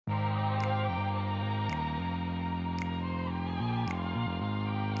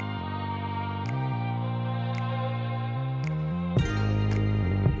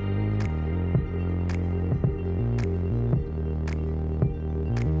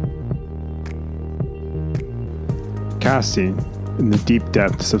podcasting in the deep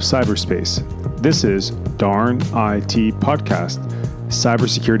depths of cyberspace. This is Darn IT Podcast,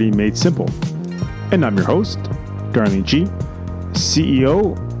 Cybersecurity Made Simple. And I'm your host, Darnley G,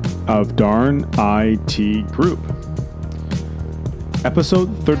 CEO of Darn IT Group.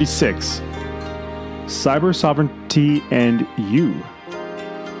 Episode 36, Cyber Sovereignty and You.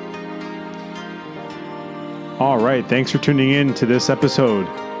 All right, thanks for tuning in to this episode.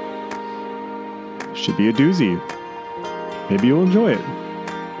 Should be a doozy. Maybe you'll enjoy it.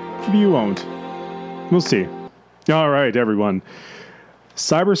 Maybe you won't. We'll see. All right, everyone.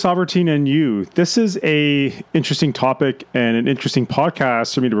 Cyber sovereignty and you. This is a interesting topic and an interesting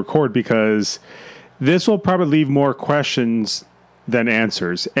podcast for me to record because this will probably leave more questions than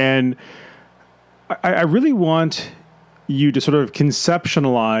answers. And I really want you to sort of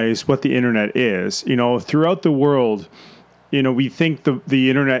conceptualize what the internet is. You know, throughout the world, we think the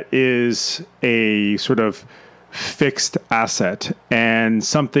internet is a sort of fixed asset and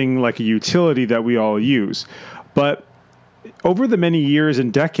something like a utility that we all use. But over the many years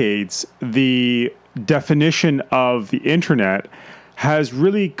and decades, the definition of the internet has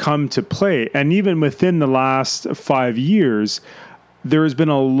really come to play. And even within the last 5 years, there has been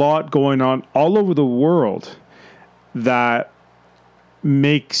a lot going on all over the world that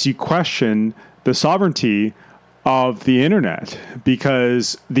makes you question the sovereignty of the internet,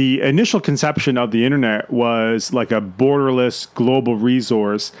 because the initial conception of the internet was like a borderless global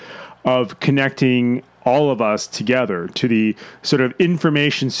resource of connecting all of us together to the sort of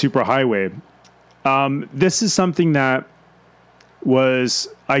information superhighway. This is something that was,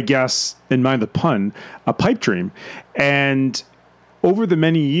 I guess, in mind the pun, a pipe dream. And over the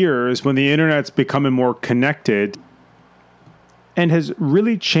many years, when the internet's becoming more connected and has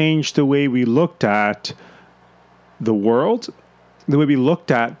really changed the way we looked at the world, the way we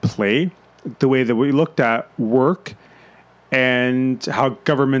looked at play, the way that we looked at work, and how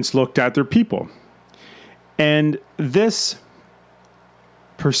governments looked at their people. And this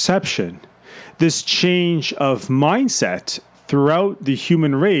perception, this change of mindset throughout the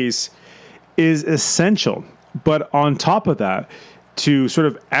human race is essential. But on top of that, to sort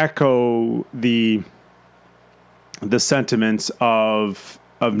of echo the sentiments of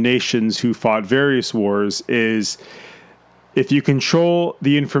nations who fought various wars, is if you control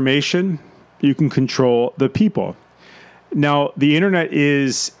the information, you can control the people. Now, the internet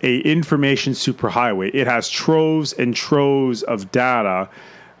is a information superhighway. It has troves and troves of data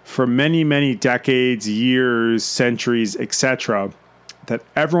for many, many decades, years, centuries, etc., that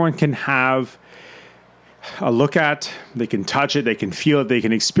everyone can have a look at. They can touch it, they can feel it, they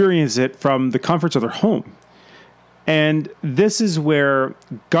can experience it from the comforts of their home. And this is where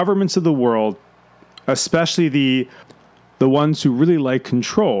governments of the world, especially the ones who really like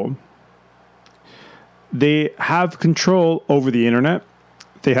control, they have control over the internet,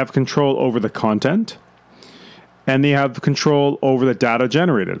 they have control over the content, and they have control over the data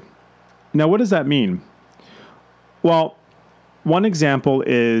generated. Now, what does that mean? Well, one example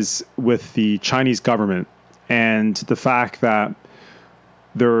is with the Chinese government and the fact that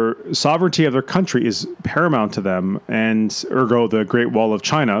their sovereignty of their country is paramount to them, and ergo the Great Wall of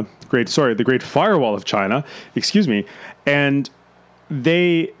China, the Great Firewall of China, and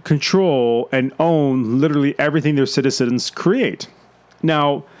they control and own literally everything their citizens create.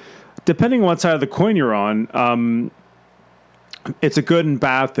 Now, depending on what side of the coin you're on, it's a good and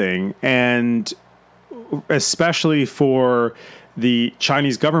bad thing, and especially for the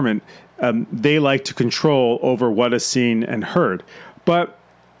Chinese government, they like to control over what is seen and heard. But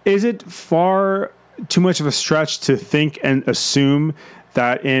is it far too much of a stretch to think and assume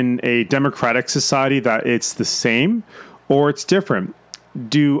that in a democratic society that it's the same or it's different?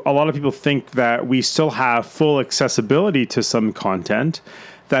 Do a lot of people think that we still have full accessibility to some content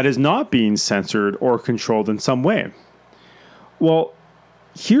that is not being censored or controlled in some way? Well,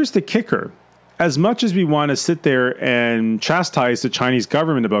 here's the kicker. As much as we want to sit there and chastise the Chinese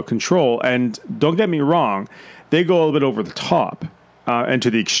government about control, and don't get me wrong, they go a little bit over the top, and to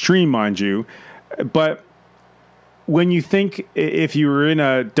the extreme, mind you. But when you think, if you were in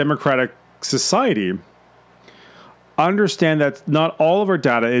a democratic society, understand that not all of our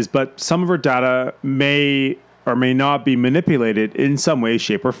data is, but some of our data may or may not be manipulated in some way,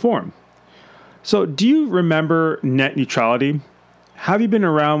 shape, or form. So do you remember net neutrality? Have you been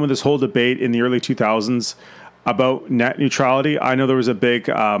around with this whole debate in the early 2000s about net neutrality? I know there was a big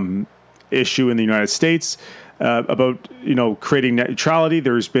issue in the United States about creating net neutrality.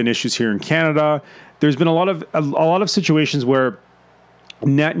 There's been issues here in Canada. There's been a lot of situations where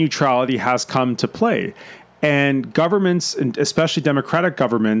net neutrality has come to play, and governments, and especially democratic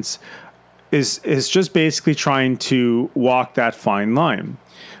governments, is just basically trying to walk that fine line.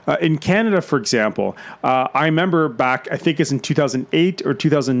 In Canada, for example, I remember back, I think it's in 2008 or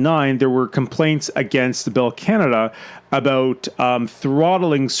 2009, there were complaints against the Bill Canada about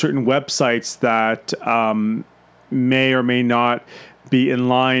throttling certain websites that may or may not be in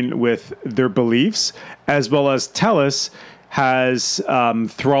line with their beliefs, as well as TELUS has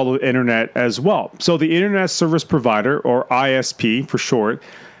throttled internet as well. So the Internet Service Provider, or ISP for short,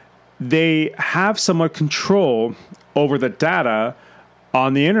 they have somewhat control over the data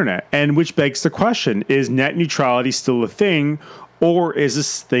on the internet, and which begs the question, is net neutrality still a thing, or is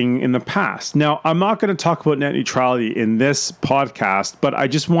this thing in the past? Now, I'm not going to talk about net neutrality in this podcast, but I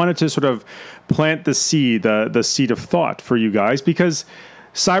just wanted to sort of plant the seed, the seed of thought for you guys, because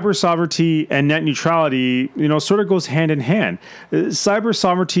cyber sovereignty and net neutrality, sort of goes hand in hand. Cyber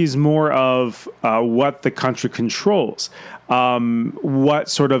sovereignty is more of what the country controls. What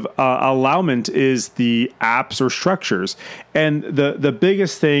sort of allowment is the apps or structures. And the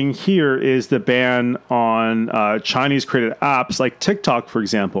biggest thing here is the ban on Chinese-created apps like TikTok, for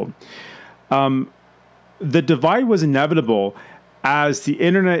example. The divide was inevitable, as the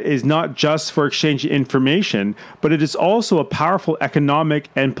internet is not just for exchanging information, but it is also a powerful economic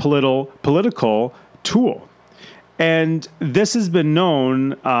and political tool. And this has been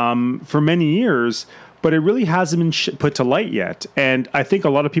known for many years, but it really hasn't been put to light yet. And I think a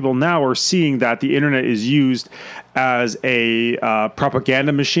lot of people now are seeing that the internet is used as a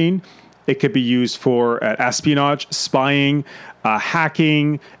propaganda machine. It could be used for espionage, spying,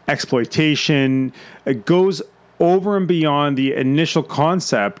 hacking, exploitation. It goes over and beyond the initial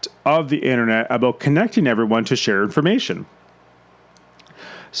concept of the internet about connecting everyone to share information.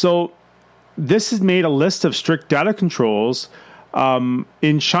 So this has made a list of strict data controls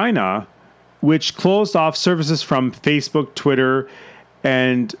in China, which closed off services from Facebook, Twitter,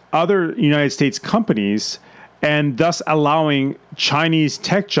 and other United States companies, and thus allowing Chinese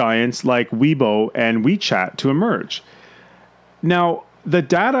tech giants like Weibo and WeChat to emerge. Now, the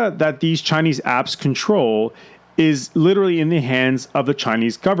data that these Chinese apps control is literally in the hands of the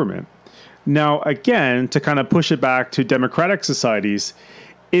Chinese government. Now, again, to kind of push it back to democratic societies,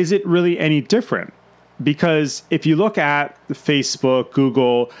 is it really any different? Because if you look at Facebook,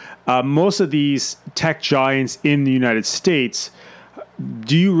 Google, most of these tech giants in the United States,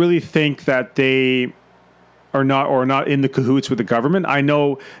 do you really think that they are not in the cahoots with the government? I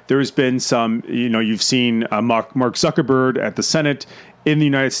know there's been some, you've seen Mark Zuckerberg at the Senate in the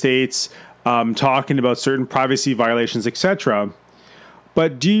United States talking about certain privacy violations, etc.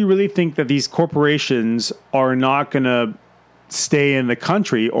 But do you really think that these corporations are not going to stay in the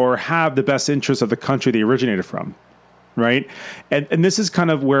country or have the best interests of the country they originated from? Right? And this is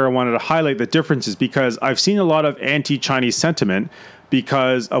kind of where I wanted to highlight the differences, because I've seen a lot of anti-Chinese sentiment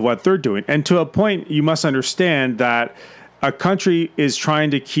because of what they're doing. And to a point, you must understand that a country is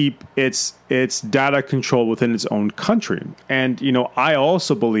trying to keep its data control within its own country. And, I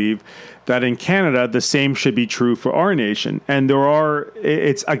also believe that in Canada, the same should be true for our nation. And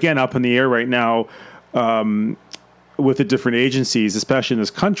it's again up in the air right now with the different agencies, especially in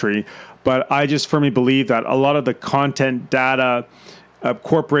this country. But I just firmly believe that a lot of the content, data,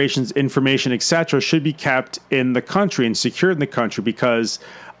 corporations, information, etc., should be kept in the country and secured in the country, because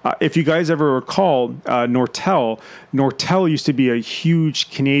if you guys ever recall, Nortel used to be a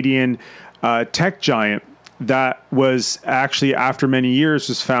huge Canadian tech giant that was actually, after many years,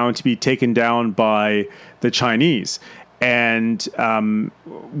 was found to be taken down by the Chinese, and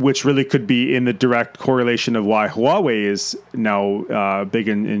which really could be in the direct correlation of why Huawei is now big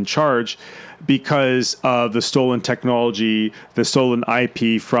in charge, because of the stolen technology, the stolen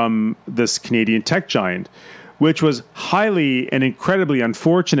IP from this Canadian tech giant, which was highly and incredibly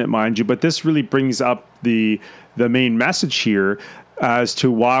unfortunate, mind you. But this really brings up the main message here as to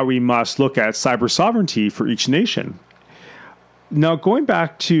why we must look at cyber sovereignty for each nation. Now, going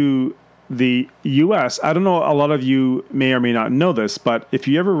back to the U.S., I don't know, a lot of you may or may not know this, but if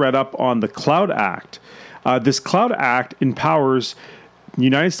you ever read up on the Cloud Act, this Cloud Act empowers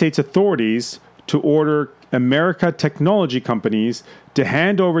United States authorities to order America technology companies to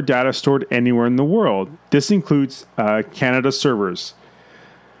hand over data stored anywhere in the world. This includes Canada servers.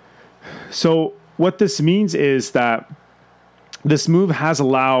 So what this means is that this move has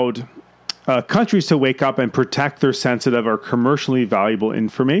allowed countries to wake up and protect their sensitive or commercially valuable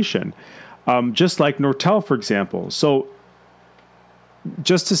information, just like Nortel, for example. So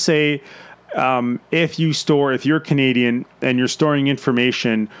just to say, if you're Canadian and you're storing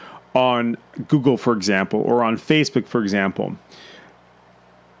information on Google, for example, or on Facebook, for example,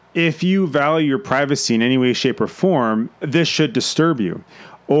 if you value your privacy in any way, shape, or form, this should disturb you.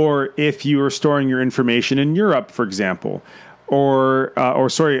 or if you are storing your information in Europe, for example,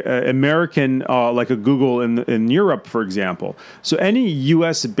 American, like a Google in Europe, for example. So any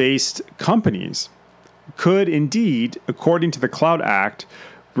U.S. based companies could indeed, according to the Cloud Act,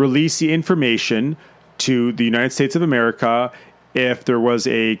 release the information to the United States of America if there was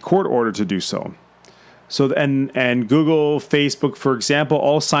a court order to do so. So and Google, Facebook, for example,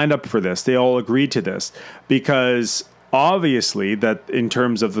 all signed up for this. They all agreed to this because obviously that in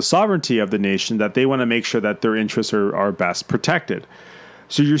terms of the sovereignty of the nation, that they want to make sure that their interests are best protected.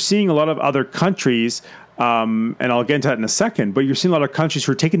 So you're seeing a lot of other countries, and I'll get into that in a second, but you're seeing a lot of countries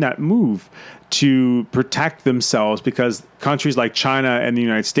who are taking that move to protect themselves because countries like China and the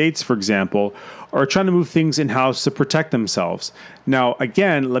United States, for example, are trying to move things in-house to protect themselves. Now,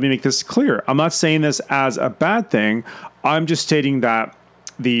 again, let me make this clear. I'm not saying this as a bad thing. I'm just stating that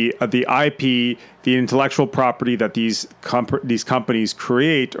the IP, the intellectual property that these companies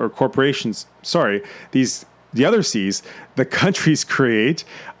create, or corporations, the other C's, the countries create,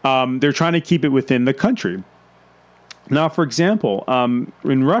 they're trying to keep it within the country. Now, for example,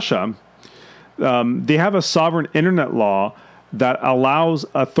 in Russia, they have a sovereign internet law that allows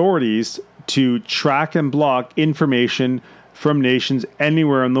authorities to track and block information from nations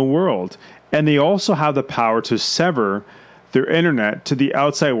anywhere in the world. And they also have the power to sever their internet to the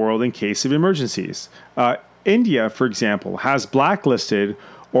outside world in case of emergencies. India, for example, has blacklisted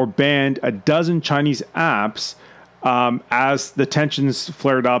or banned a dozen Chinese apps as the tensions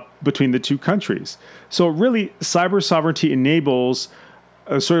flared up between the two countries. So really, cyber sovereignty enables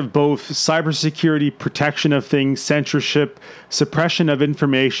sort of both cybersecurity, protection of things, censorship, suppression of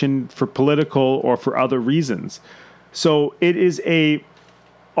information for political or for other reasons. So it is a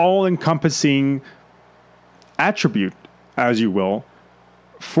all-encompassing attribute, as you will,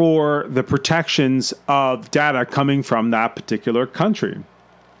 for the protections of data coming from that particular country.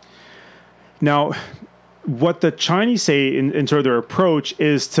 Now, what the Chinese say in sort of their approach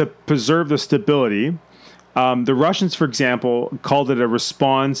is to preserve the stability. The Russians, for example, called it a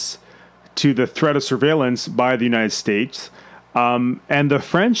response to the threat of surveillance by the United States. And the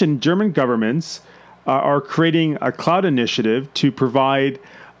French and German governments are creating a cloud initiative to provide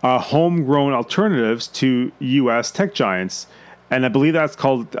homegrown alternatives to U.S. tech giants. And I believe that's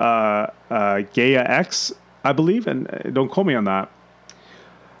called Gaia X, I believe, and don't quote me on that.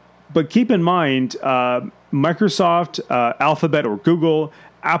 But keep in mind, Microsoft, Alphabet, or Google,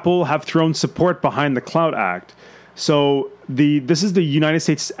 Apple have thrown support behind the Cloud Act. So this is the United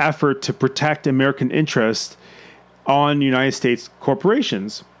States' effort to protect American interests on United States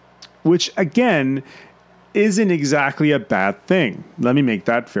corporations, which, again, isn't exactly a bad thing. Let me make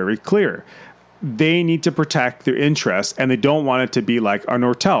that very clear. They need to protect their interests, and they don't want it to be like a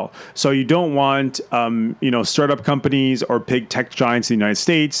Nortel. So you don't want, startup companies or big tech giants in the United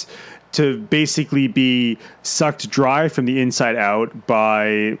States to basically be sucked dry from the inside out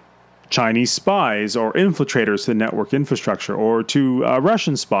by Chinese spies or infiltrators to the network infrastructure, or to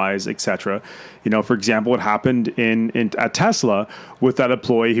Russian spies, etc. For example, what happened at Tesla with that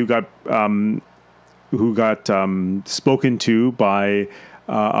employee who got spoken to by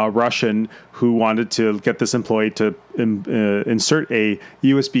a Russian who wanted to get this employee to insert a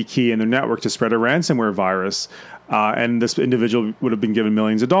USB key in their network to spread a ransomware virus, and this individual would have been given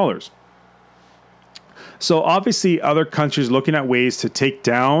millions of dollars. So obviously, other countries looking at ways to take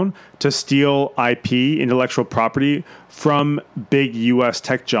down, to steal IP, intellectual property, from big U.S.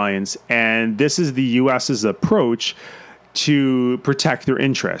 tech giants, and this is the U.S.'s approach to protect their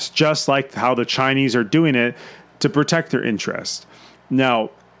interests, just like how the Chinese are doing it to protect their interests. Now,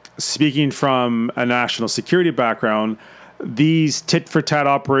 speaking from a national security background, these tit-for-tat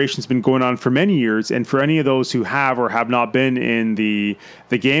operations have been going on for many years, and for any of those who have or have not been in the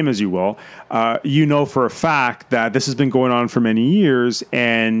game, as you will, for a fact that this has been going on for many years,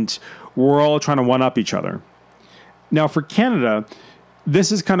 and we're all trying to one-up each other. Now, for Canada,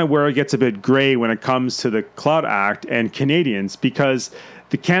 this is kind of where it gets a bit gray when it comes to the Cloud Act and Canadians, because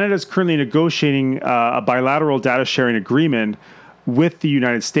Canada is currently negotiating a bilateral data sharing agreement with the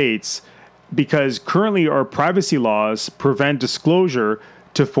United States, because currently our privacy laws prevent disclosure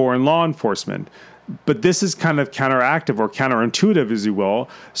to foreign law enforcement. But this is kind of counteractive or counterintuitive, as you will.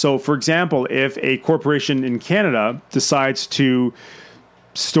 So, for example, if a corporation in Canada decides to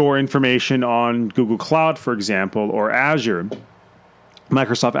store information on Google Cloud, for example, or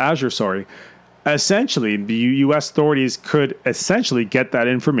Microsoft Azure, essentially the U.S. authorities could essentially get that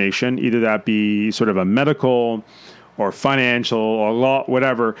information, either that be sort of a medical or financial or law,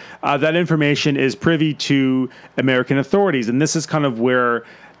 whatever. That information is privy to American authorities. And this is kind of where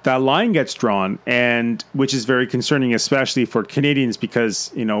that line gets drawn, and which is very concerning, especially for Canadians,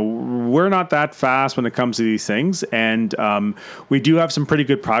 because we're not that fast when it comes to these things, and we do have some pretty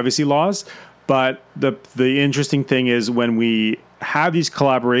good privacy laws. But the interesting thing is when we have these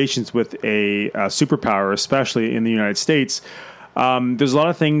collaborations with a superpower, especially in the United States, there's a lot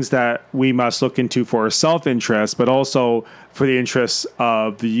of things that we must look into for our self-interest, but also for the interests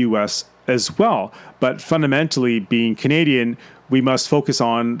of the U.S. as well. But fundamentally, being Canadian, we must focus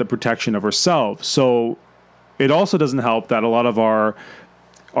on the protection of ourselves. So it also doesn't help that a lot of our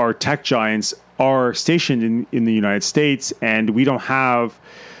tech giants are stationed in the United States, and we don't have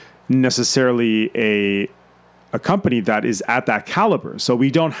necessarily a company that is at that caliber. So we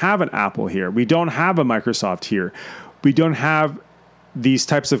don't have an Apple here. We don't have a Microsoft here. We don't have these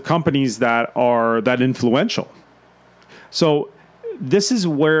types of companies that are that influential. So this is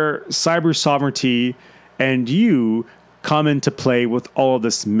where cyber sovereignty and you come into play with all of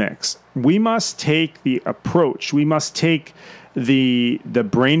this mix. We must take the approach. We must take the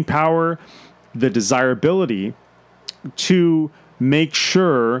brain power, the desirability to make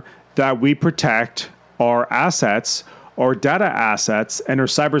sure that we protect our assets, our data assets, and our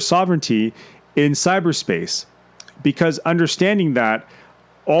cyber sovereignty in cyberspace. Because understanding that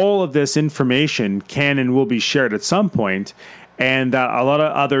all of this information can and will be shared at some point, and that a lot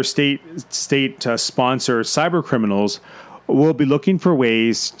of other state-sponsored cyber criminals will be looking for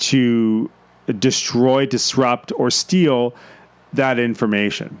ways to destroy, disrupt, or steal that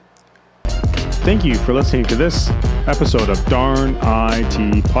information. Thank you for listening to this episode of Darn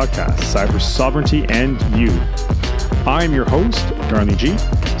IT Podcast, Cyber Sovereignty and You. I'm your host, Darnley G,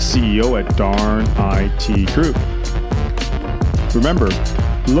 CEO at Darn IT Group. Remember,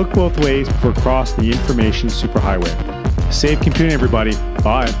 look both ways before crossing the information superhighway. Safe computing, everybody.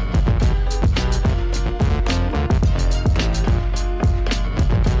 Bye.